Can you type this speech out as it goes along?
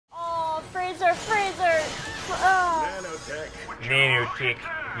Fraser! Nanotech,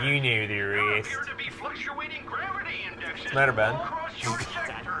 you know the rest. What's the matter, Ben?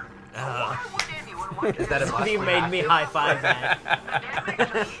 Is that a must? You made me high five that.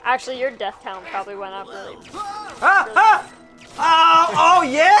 Actually, your death count probably went up really. Oh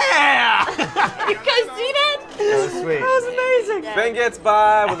yeah! You guys see that? That was sweet. That was amazing. Yeah. Ben gets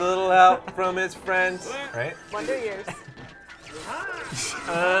by with a little help from his friends, right? Wonder Years.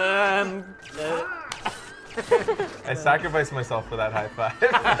 I sacrificed myself for that high five.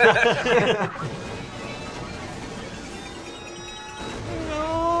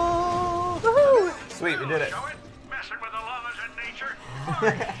 Woohoo! Sweet, we did it.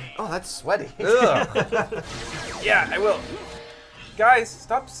 Oh, that's sweaty. Ugh. Yeah, I will. Guys,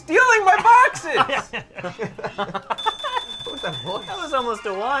 stop stealing my boxes! What was that voice? That was almost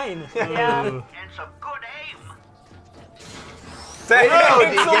a whine. Yeah. And some good aim. Thanks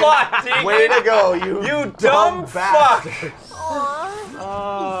a lot, Deacon. Way to go, you dumb fuck! bastard. Aww.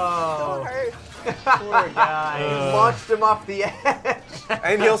 Oh, Hurt. poor guy. Launched him off the edge.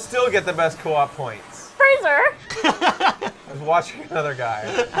 And he'll still get the best co-op points. Fraser! I was watching another guy.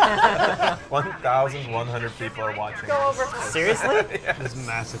 1,100 people are watching. Go over. Seriously? Yeah. This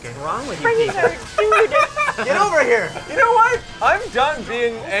massacre. What's wrong with you people? Fraser, dude! Get over here. You know what? I'm done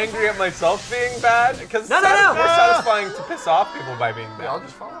being angry at myself being bad, because No. it's more satisfying to piss off people by being Yeah, I'll bad.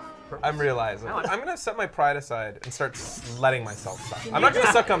 just fall off. I'm realizing. I'm gonna set my pride aside and start letting myself suck. I'm not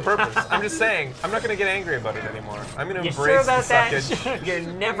gonna suck on purpose. I'm just saying, I'm not gonna get angry about it anymore. I'm gonna You embrace sure about the that? suckage. You're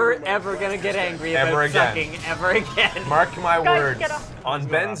never ever gonna get angry about Ever again. sucking ever again. Mark my Guys, words. get off. On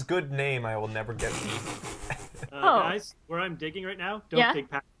Ben's good name, I will never get beat. Oh. Guys, where I'm digging right now, don't Yeah? dig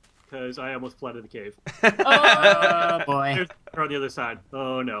past because I almost flooded the cave. Oh boy. There's on the other side.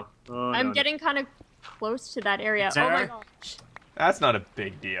 Oh no. Oh, I'm no. getting kind of close to that area. Sir? Oh my gosh. That's not a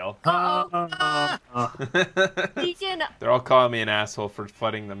big deal. Deacon! They're all calling me an asshole for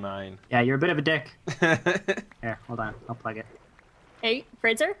flooding the mine. Yeah, you're a bit of a dick. Here, hold on. I'll plug it. Hey,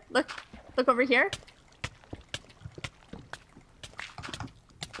 Fraser, look over here.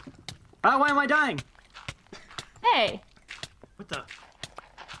 Oh, why am I dying? Hey! What the?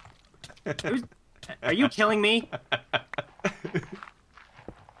 Are you killing me?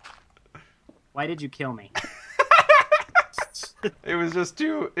 Why did you kill me? It was just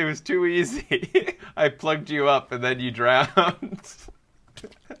too easy. I plugged you up and then you drowned.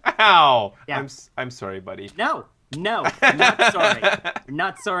 Ow! Yeah. I'm sorry, buddy. No, I'm not sorry. You're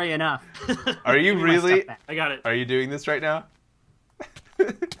not sorry enough. Are you Give me my really? stuff back. I got it. Are you doing this right now?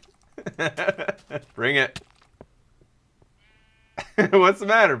 Bring it. What's the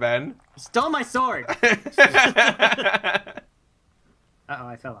matter, Ben? You stole my sword. Uh-oh,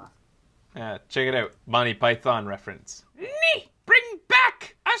 I fell off. Yeah, check it out. Monty Python reference. Me, bring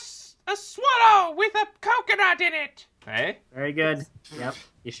back a swallow with a coconut in it. Hey? Very good. Yep,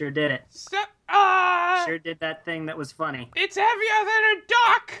 you sure did it. So, Sure did that thing that was funny. it's heavier than a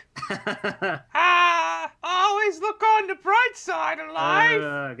duck. Always look on the bright side of life.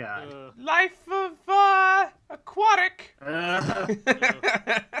 Oh, God. Life of, aquatic.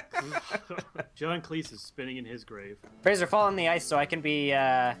 John Cleese is spinning in his grave. Fraser, fall on the ice so I can be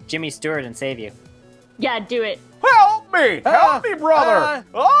Jimmy Stewart and save you. Yeah, do it. Help me! Help me, brother!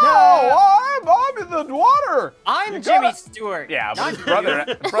 I'm in the water! I'm Jimmy Stewart. Yeah, not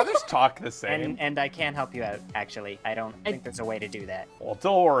but brothers talk the same. And I can help you out, actually. I don't think there's a way to do that. Well,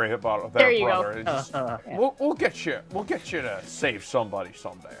 don't worry about that, There you brother. go. It's just- Yeah. we'll get you to save somebody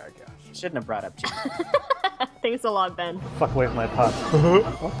someday, I guess. Shouldn't have brought up Jimmy. Thanks a lot, Ben. Fuck away from my pot.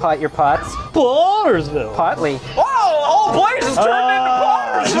 I'll pot your pots. Pottersville. Potly. Oh, the whole place has turned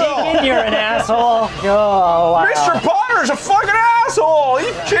into Pottersville! Deacon, you're an asshole. Oh, wow. Mr. Potter's a fucking asshole! He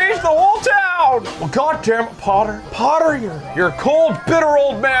changed the whole town! Well, goddamn it, Potter. Potter, you're a cold, bitter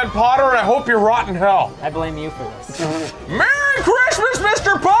old man, Potter, and I hope you rot in hell. I blame you for this. Merry Christmas,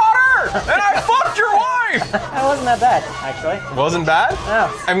 Mr. Potter! And I fucked your wife! That wasn't that bad, actually. Wasn't bad?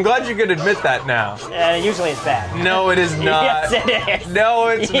 No. I'm glad you could admit that now. Usually it's bad. No, it is not. Yes, it is. No,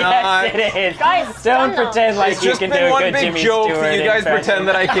 it's not. Yes, it is. Guys, don't no. pretend like It's you just can been do a one good big Jimmy joke Stewart that you guys impression. pretend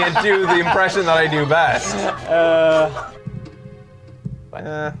that I can't do the impression that I do best.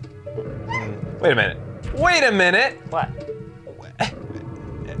 Wait a minute. Wait a minute. What?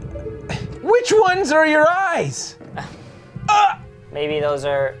 Which ones are your eyes? Maybe those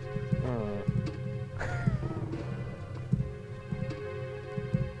are...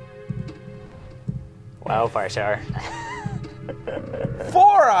 Wow, Farsar.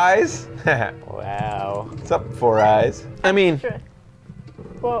 4 eyes? Wow. What's up, 4 eyes? I mean, Sure.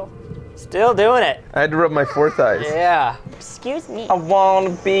 Whoa. Still doing it. I had to rub my fourth eyes. Yeah. Excuse me. I wanna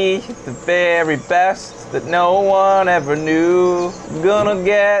be the very best that no one ever knew. Gonna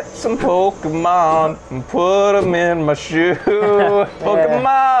get some Pokemon and put them in my shoe.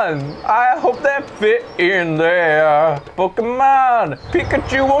 Pokemon, I hope they fit in there. Pokemon,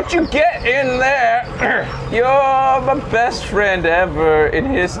 Pikachu, won't you get in there? You're my best friend ever in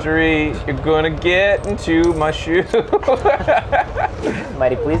history. You're gonna get into my shoe.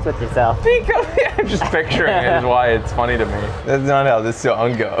 Mighty pleased with yourself. Pikachu, I'm just picturing it is why it's funny to me. That's not how this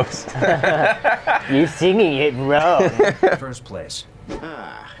song goes. You singing it wrong. First place.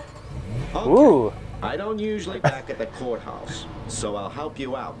 Ooh. I don't usually back at the courthouse, so I'll help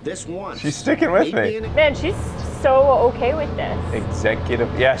you out this once. She's sticking with me. Man, she's so okay with this. Executive,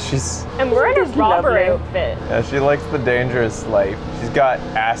 yeah, she's, And we're in a robber outfit. yeah, she likes the dangerous life. She's got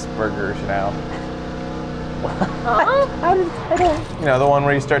Asperger's now. Huh? I don't. You know, the one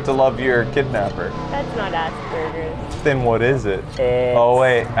where you start to love your kidnapper. That's not Asperger's. Then what is it? It's- Oh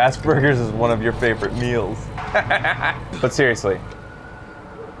wait, Asperger's is one of your favorite meals. But seriously,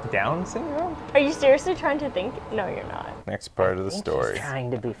 Down syndrome? Are you seriously trying to think? No, you're not. Next part of the story.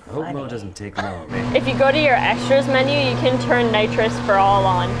 Trying to be Hope Mo funny. doesn't take long. If you go to your extras menu, you can turn nitrous for all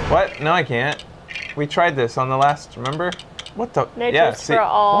on. What? No, I can't. We tried this on the last, remember? What the? Nitrous yeah, see, for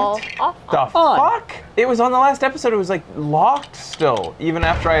all what? off. The fuck? It was on the last episode. It was like locked still, even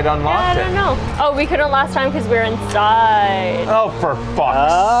after I had Yeah, unlocked I it. don't know. Oh, we couldn't last time because we were inside. Oh, for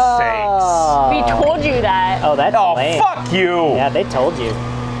fuck's sakes. We told you that. Oh, that's Oh, lame. fuck you. Yeah, they told you.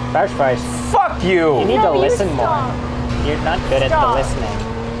 First price. Fuck you. You need No, to you listen more. stop. You're not good at the Stop. listening.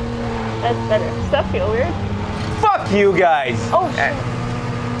 That's better. Does that feel weird? Fuck you guys. Oh, shit.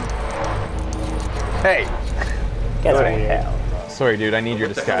 Hey. Guys are Go to weird. hell. Sorry, dude. I need your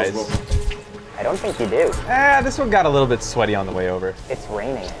disguise. I don't think you do. This one got a little bit sweaty on the way over. It's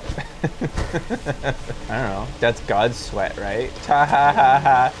raining. I don't know. That's God's sweat, right? Ha ha ha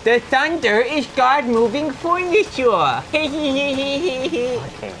ha. The thunder is God moving furniture.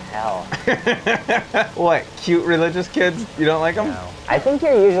 Fucking hell. What? Cute religious kids? You don't like them? No. I think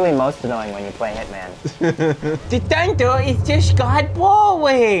you're usually most annoying when you play Hitman. The thunder is just God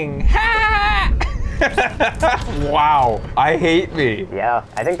blowing. Ha! Wow. I hate me. Yeah,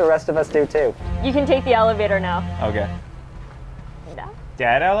 I think the rest of us do too. You can take the elevator now. Okay. Yeah.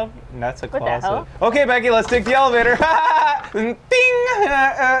 Dad elevator? That's a What the closet. hell? Okay, Becky, let's take the elevator. Ding!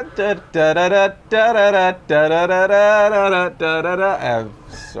 I'm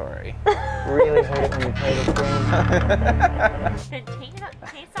sorry. Really hate it when you play this game. Then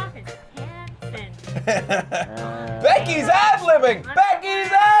takes off his pants and... Becky's ad-libbing!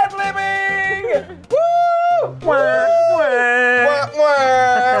 Becky's ad-libbing! Woo!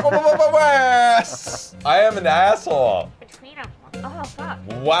 I am an asshole. Between them. Oh, fuck.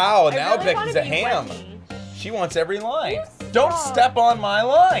 Wow, I now really Becky's wanna a be ham. Wendy. She wants every line. You Don't stop. step on my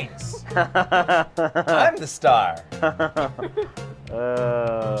lines. I'm the star.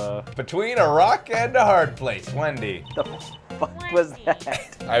 Between a rock and a hard place, Wendy. The fuck was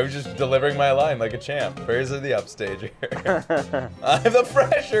that? I was just delivering my line like a champ. Fraser the upstager. I'm the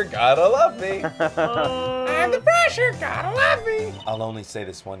fresher, gotta love me. I'm the fresher, gotta love me. I'll only say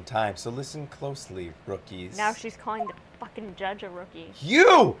this one time, so listen closely, rookies. Now she's calling the fucking judge a rookie.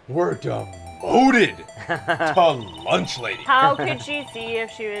 You were demoted to lunch lady. How could she see if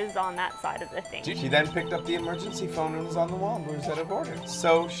she was on that side of the thing? She then picked up the emergency phone and was on the wall and was out of order.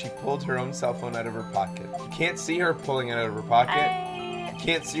 So she pulled her own cell phone out of her pocket. You can't see her pulling it out of her pocket. I You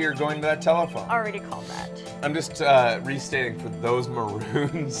can't see her going to that telephone. already called that. I'm just restating for those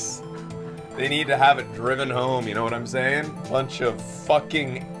maroons. They need to have it driven home, you know what I'm saying? Bunch of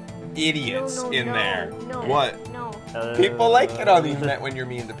fucking idiots in there. No. What? No. People like it on the internet when you're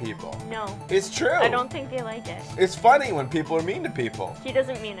mean to people. No. It's true. I don't think they like it. It's funny when people are mean to people. He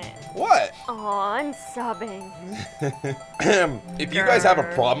doesn't mean it. What? Oh, I'm sobbing. If you guys have a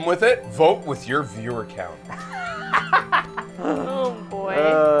problem with it, vote with your viewer count. Oh boy.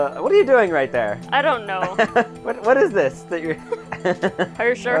 What are you doing right there? I don't know. What is this that you're?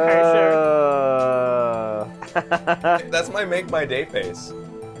 Harsher. That's my make my day face.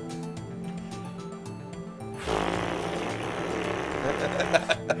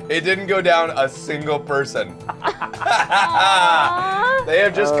 It didn't go down a single person. They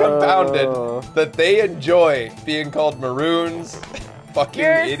have just compounded that they enjoy being called maroons. Fucking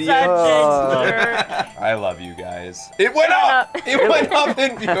You're idiots. such a jerk. I love you guys. It went up! up. It went up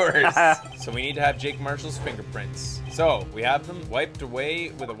in viewers. So we need to have Jake Marshall's fingerprints. So we have them wiped away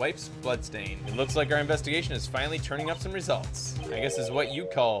with a wipes bloodstain. It looks like our investigation is finally turning up some results. I guess is what you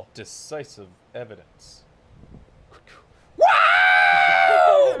call decisive evidence.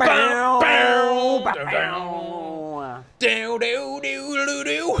 Wow! Bow, bow, bow, bow. Do do do do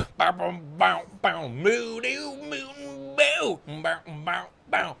do. Bow bow bow bow. Moo do moo bow. Bow bow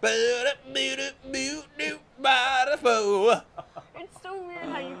bow. Ba da do do do. Ba da bo. It's so weird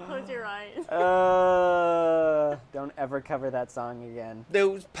how you close your eyes. Don't ever cover that song again.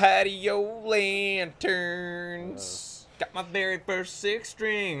 Those patio lanterns. Got my very first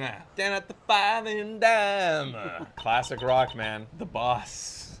 6-string down at the 5 and dime. Classic rock, man. The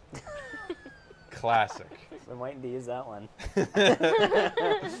Boss. Classic. I'm waiting to use that one.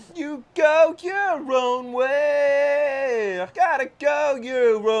 You go your own way. I gotta go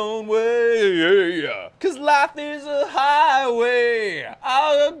your own way. Cause life is a highway.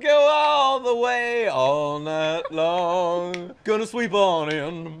 I'll go all the way all night long. Gonna sweep on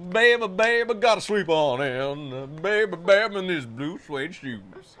in. Baby, baby, gotta sweep on in. Baby, baby, in these blue suede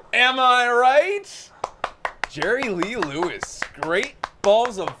shoes. Am I right? Jerry Lee Lewis. Great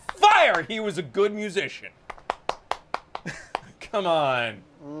balls of fire. He was a good musician. Come on.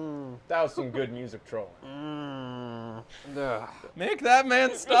 That was some good music trolling. Make that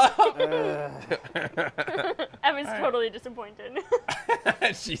man stop. Evan's totally disappointed.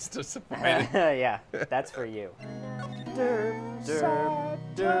 She's disappointed. Yeah, that's for you. Derms,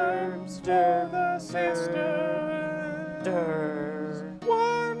 derms, the sisters.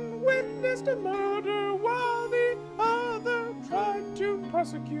 One witnessed a murder while the other tried to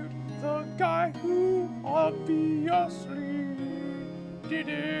prosecute the guy who obviously did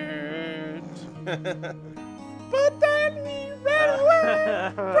it. But then he ran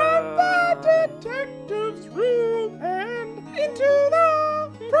away from the detective's room and into the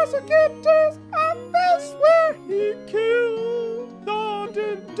prosecutor's office where he killed the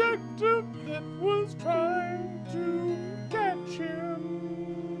detective that was trying to catch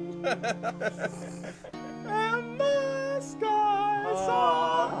him. And the sky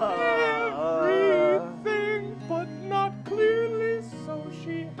saw everything, but not clearly, so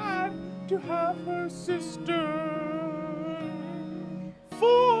she had to have her sister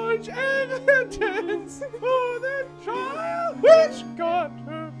forge evidence for the trial, which got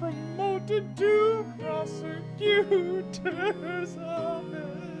her promoted to prosecutor's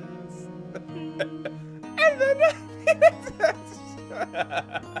office. And then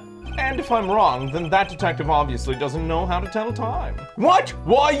and if I'm wrong, then that detective obviously doesn't know how to tell time. What?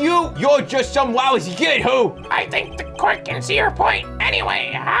 Why you? You're just some lousy kid who... I think the court can see your point.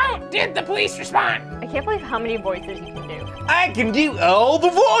 Anyway, how did the police respond? I can't believe how many voices you can do. I can do all the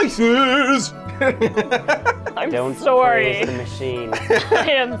voices! I'm Don't sorry. praise the machine. I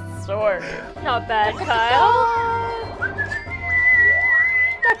am sorry. Not bad, Kyle.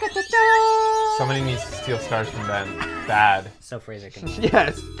 Somebody needs to steal stars from Ben. Bad. So Fraser can.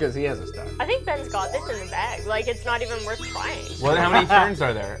 Yes, because he has a star. I think Ben's got this in the bag. Like, it's not even worth trying. Well, how many turns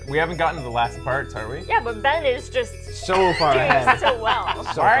are there? We haven't gotten to the last parts, are we? Yeah, but Ben is just So far doing ahead. so well. So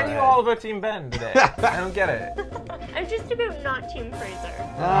Why far are you ahead. all about Team Ben today? I don't get it. I'm just about not Team Fraser.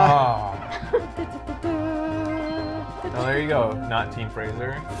 Oh. Oh, there you go. Not Team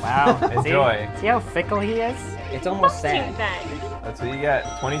Fraser. Wow. Enjoy. See how fickle he is? It's Fuck almost Team sad. Ben. That's what you get.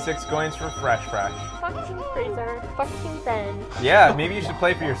 26 coins for Fresh. Fuck Team Fraser. Fuck Team Ben. Yeah, maybe you should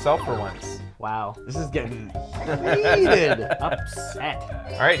play for yourself for once. Wow. This is getting heated. Upset.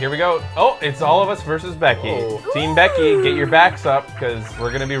 All right, here we go. Oh, it's all of us versus Becky. Oh. Team Becky, get your backs up because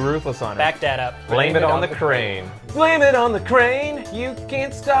we're gonna be ruthless on her. Back that up. Blame it on the crane. Blame it on the crane. You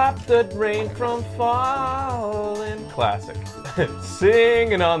can't stop the rain from falling. Classic.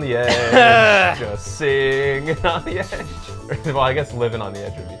 Singing on the edge. Just singing on the edge. Well, I guess living on the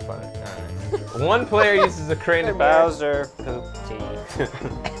edge would be fun. All right. One player uses a crane to Bowser poop tea.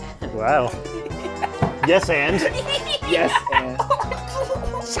 Wow. Yes, and. Yes, and.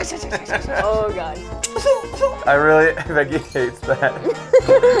 Oh, God. I really, Becky hates that.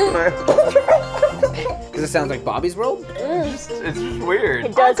 Because it sounds like Bobby's World? It's just weird.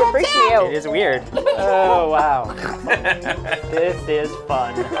 It does. It freaks me out. It is weird. Oh, wow. This is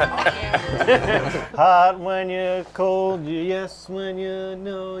fun. Hot when you're cold, you yes when you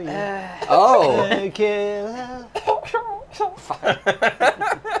know you Oh. can't.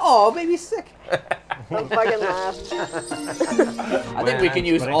 Oh, baby's sick. Don't fucking laugh. I think we can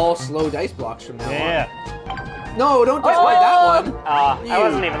use all slow dice blocks from now Yeah. on. No, don't display that one. I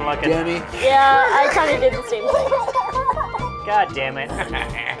wasn't even looking. Demi. Yeah, I kind of did the same thing. God damn it.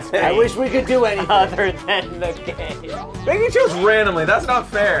 I wish we could do anything. Other than the game. Becky chose randomly. That's not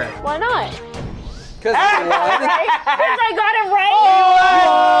fair. Why not? Because Right? Because I got it right.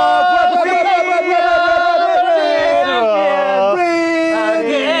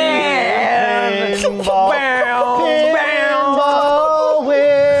 Pinball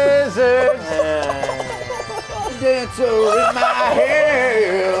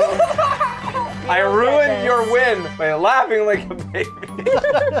win by laughing like a baby.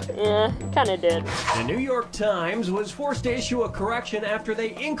 Yeah, kinda did. The New York Times was forced to issue a correction after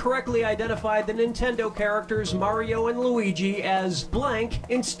they incorrectly identified the Nintendo characters Mario and Luigi as blank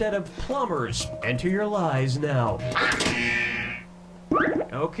instead of plumbers. Enter your lies now.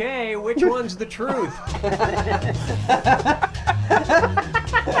 Okay, which one's the truth?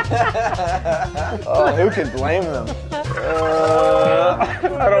 Oh, who can blame them?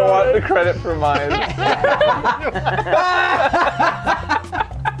 I don't want the credit for mine.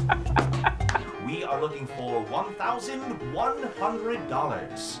 We are looking for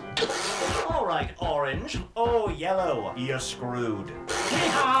 $1,100. All right, orange. Oh, yellow. You're screwed. We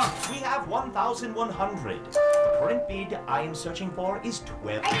have 1,100. The current bid I am searching for is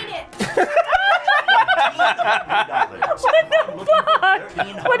 12. What the fuck?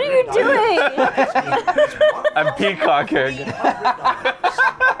 What are you doing? I'm peacocking.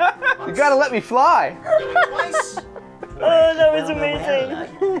 You gotta let me fly. Oh, that was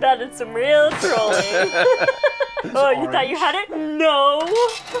amazing. That is some real trolling. Oh, you thought you had it? No.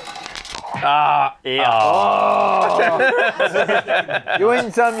 You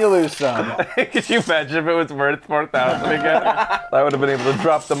win some, you lose some. Could you imagine if it was worth 4,000 again? I would have been able to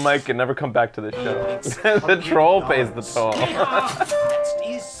drop the mic and never come back to the show. The troll pays the toll. Let's